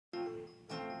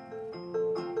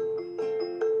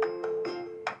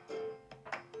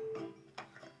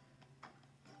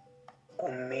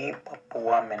Kumi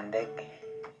Papua Mendek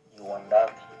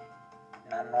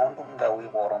Nano Nduk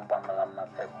Ngawi Porogo Mban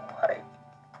Ndagaknakwi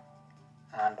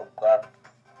Nduk Elege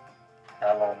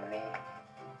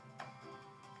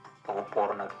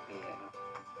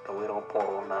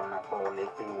Porogo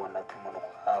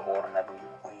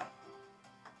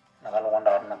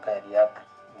Mban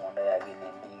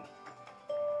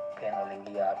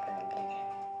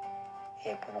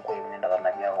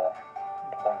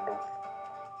Ndagaknakwi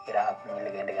ira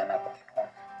Elege Ngawi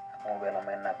Porogo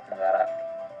Mban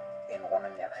en kono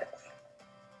nyaka ko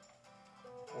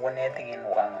wone tigin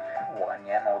wan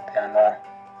ya no tano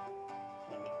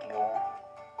nikio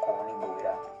ko ni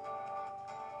buira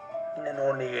ina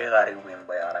no ni gari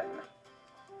wimba ya ran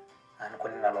an ko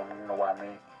ni nalo no wa mi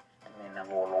na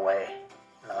golo we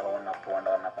na ro na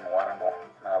tuanda na kono warando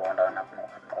na wanda na kono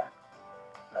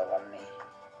na wonni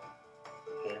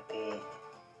erti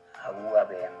abu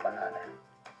abe banana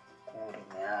kuri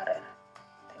nyare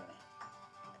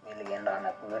Elege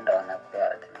Ngawi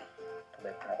artimi to be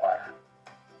no wara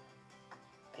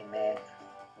time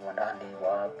wanda ndi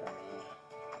wa Kumi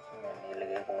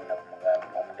Elege Ngawi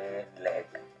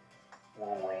Elege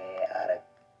we are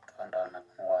kanda na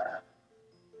wara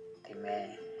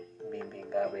time bimbi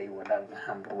ngabe wanda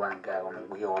hambuanga on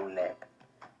guyo leg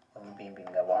bimbi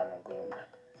ngabanu guyo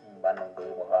banu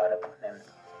guyo wara kunen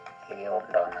Elege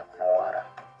na wara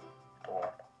to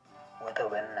wata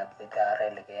wenna pita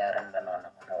Elege yaran da na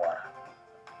wara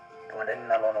to wanda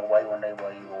na lo no wai wanda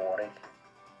wore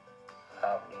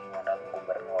abdi wanda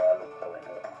gubernur alu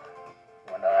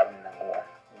wanda abdi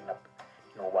na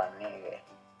no bani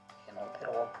no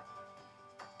tero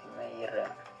time ira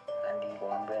andi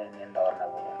bombe nenda na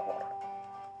wora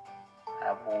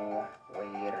abu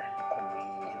wair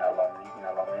Kumi na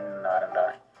lo naranda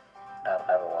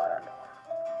da wara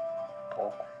to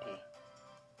kuti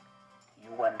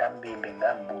wanda bimbi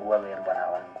ngamburu abe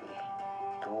banawan kui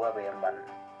tuwa be man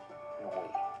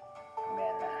ngui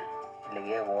mena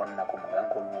Elege wonna kumanga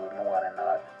ko no wara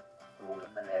na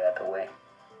mena ya to we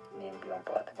ni bion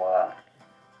pat ba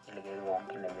Elege won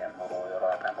kine ya moro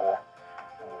yora ta ko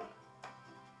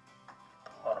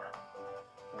or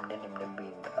nim bi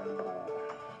ambu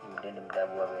nim da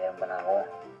bo be banago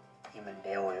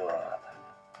imende o yora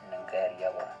nangari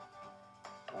ya bo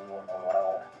tuwo no wara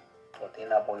to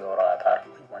tina po yora ta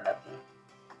wanda bi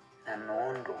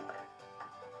Nano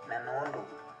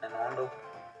Nduk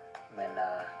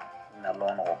mena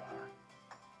nalono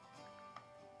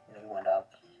ni wanda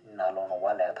nalono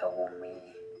wala ta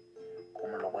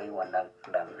Kumi lo wai wanda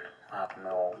dan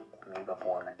akno Kumi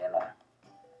Papua Mendek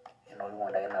eno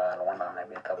wanda na wanda na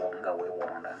beta bonga we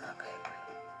wanda na kai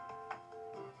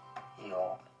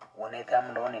yo wone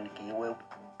tam don ni ki we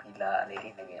pila ni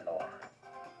ri ne no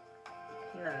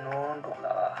ina no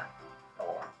ndoka no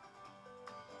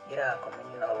ira ko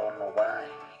min no ba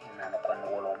ina no kan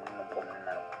wolo min pom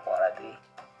na warati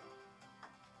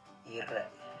ira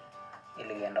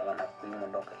Elege Ngawi mo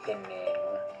dok enne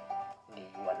ni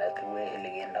wanda tuwe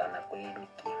Elege Ngawi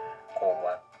niki ko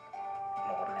wa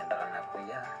no ne Ndagaknakwi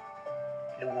ya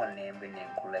luwone bene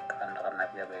kule kan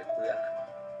Ndagaknakwi be ku ya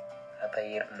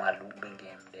atayir malu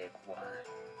bingem de ku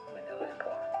bene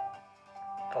wendo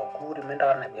to kuri men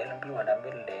Ndagaknakwi lambi wanda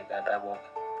belle ga dabo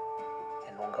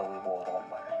eno Ngawi Porogo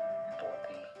Mban to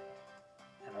ti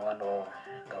eno wando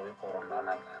Ngawi Porogo Mban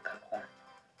Ndagaknakwi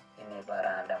ini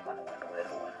baranda man wendo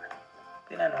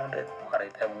pina no de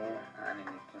harita bu ani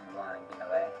ni kimwa ni na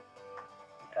ga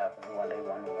ta ku wanda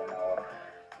wando na or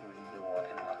ni ji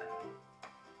wote na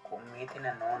Kumi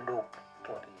tina no Nduk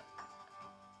to ti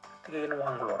tiga no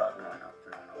anglo ra no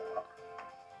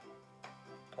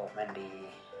to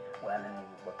mendi wana ni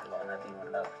botlo na ti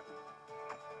wanda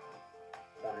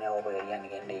one o be yan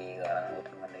ge ni ga no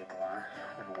ti mande ba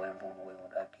bu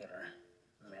wanda kira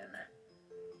men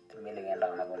Elege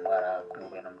Ngawi mara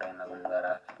ku be nam dai na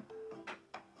mara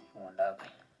wanda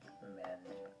men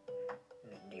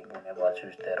di bune ba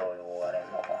sustero yo ware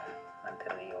no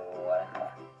anteri yo ware no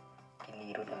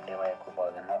kiliru de wa ko ba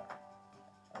no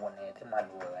wone te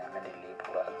malu ga na de le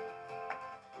pura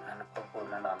an ko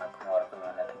na na ko war ko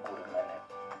na te buri mele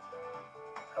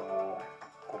abu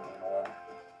Kumi no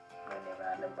ne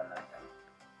ba na bana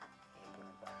ibun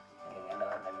ba Elege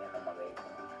Ngawi no magai ko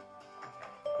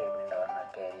be na na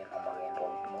ke no magai ndo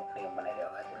no ne mane ya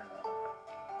ga no no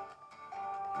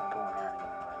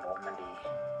mandi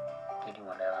kidi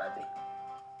wala ade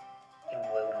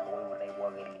imwe wala iwa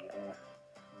geliru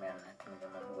men tinga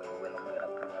mo wala mera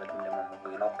tinga mo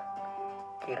bino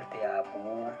kirte abu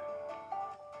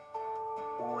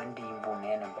wendi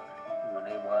bunene ba wala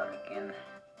iwa ken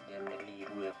dem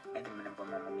liru e men ba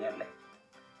mo nyele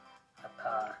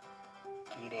ata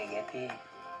geti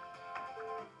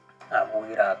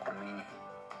abuira Kumi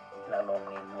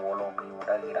lalomni wolomni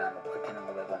udagira no patin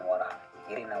ngobe konwara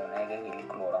iri na unege gili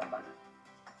kloramban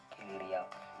kiliria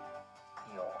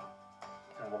yo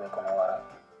ngobe konwara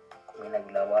Kumi na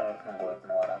bilawal ngobe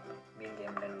konwara binge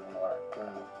mlen konwara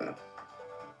tungu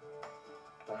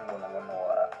na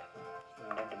konwara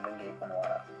inde dimbenge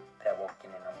konwara tabok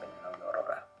kini namben no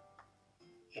yorora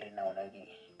iri na unege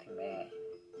time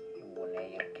ibune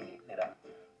yirkili nira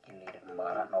kilir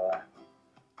mbara no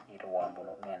iri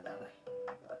wambuno menda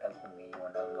pada Kumi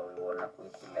wanda ngawi wona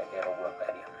kuiti legero gua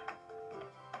pariam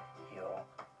yo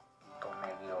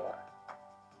tomegyo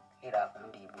ira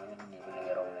kundi buni ni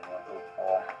legero ne wado o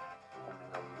Kumi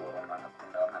ngawi wona mana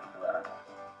kunda na ngara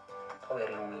to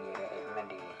eri wi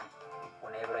mendi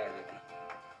unegro yagiti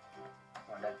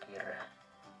wanda kir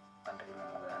andri mo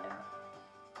ngane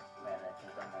mena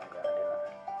chika mo ngane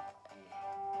ti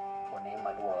one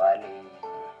madwa wale